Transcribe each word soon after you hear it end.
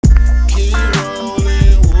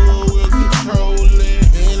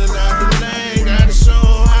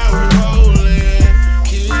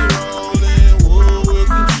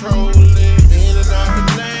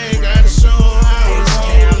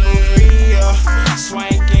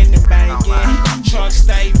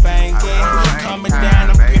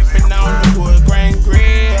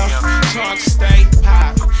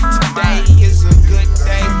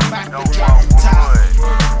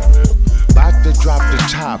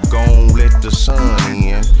top, gon' let the sun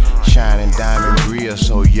in. Shining diamond grill,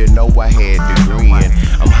 so you know I had to grin.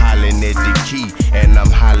 I'm hollering at the key, and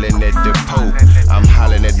I'm hollering at the Pope. I'm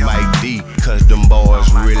hollering at Mike D, cause them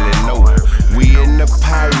boys really know. We in the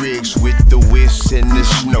Pyrex with the whist and the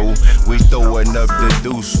snow. We throwing up the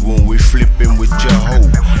deuce when we flipping with your hoe.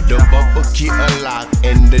 The bumper key unlocked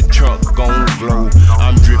and the trunk gon' glow.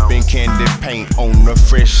 I'm dripping candy paint on a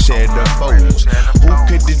fresh set of foes. Who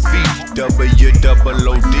could it be?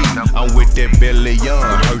 W-double-O-D. I'm with that Billy Young,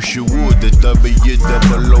 Herschel Wood, the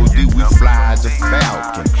W-double-O-D. We fly as a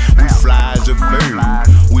falcon, we fly as a bird.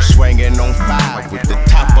 We swinging on five with the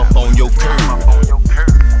top up on your curve.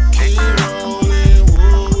 Keep rolling,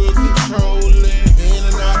 wood with controlling. In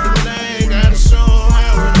and out the lane, gotta show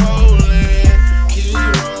how we rollin'. Keep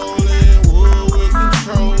rolling, wood with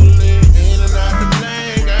controlling. In and out the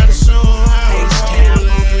lane, gotta show how we rollin'. H-Town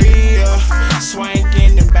real,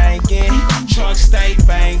 swinging and banging, truck stay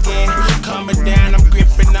banging. Coming down, I'm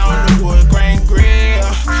gripping on the wood grain grill.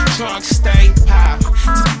 Truck stay pop.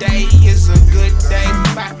 Today is a good day,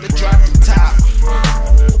 I'm about to drop the top.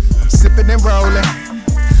 I'm sipping and rolling.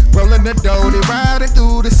 Rolling the dough, they riding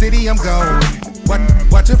through the city I'm going.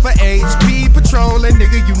 Watching for HP patrolling,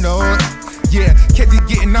 nigga, you know it. Yeah, catch you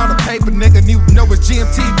getting all the paper, nigga. You know it's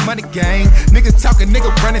GMT money gang. Niggas talking,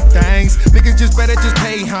 nigga running things. Niggas just better just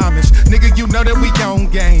pay homage. Nigga, you know that we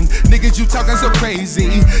on game. Niggas, you talking so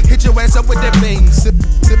crazy. Hit your ass up with that bang.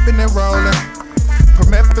 Sipping and rolling.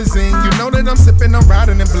 Promethazine, you know that I'm sipping, I'm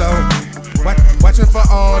riding and blowing. Watching for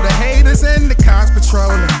all the haters and the cars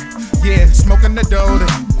patrolling. Yeah, smoking the dolly.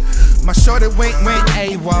 My shorty went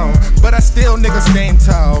AWOL, but I still nigga stand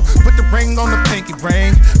tall. Put the ring on the pinky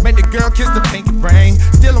ring, make the girl kiss the pinky ring.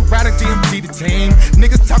 Still I'm riding GMT the team.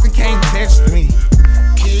 Niggas talking can't test me.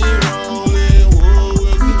 Keep rolling, wood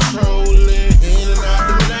with controlling. In and out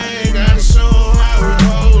the lane, gotta show how we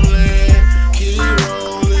rollin'. Keep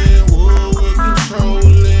rolling, wood with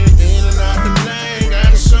controlling. In and out the lane,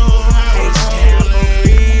 gotta show how we rollin'.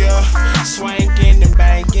 Real, swinging and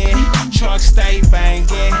banging, truck stay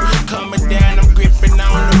banging. Coming down, I'm gripping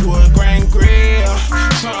on the wood grain grill.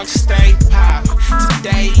 Truck stay pop.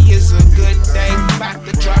 Today is a good day, I'm about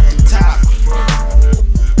to drop the top.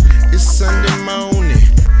 It's Sunday morning,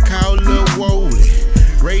 call Lil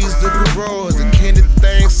Wody. Raised the garage, the candy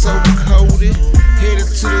thing so coated. Headed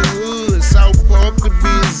to the hood, South Park could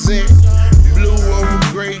be exact. Blue over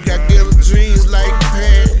gray, got ghetto dreams like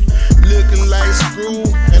Pat. Looking like Screw,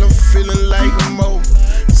 and I'm feeling like Mo.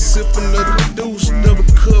 Sipping of the deuce, double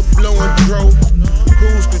cup blowing dro.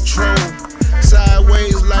 Cruise control.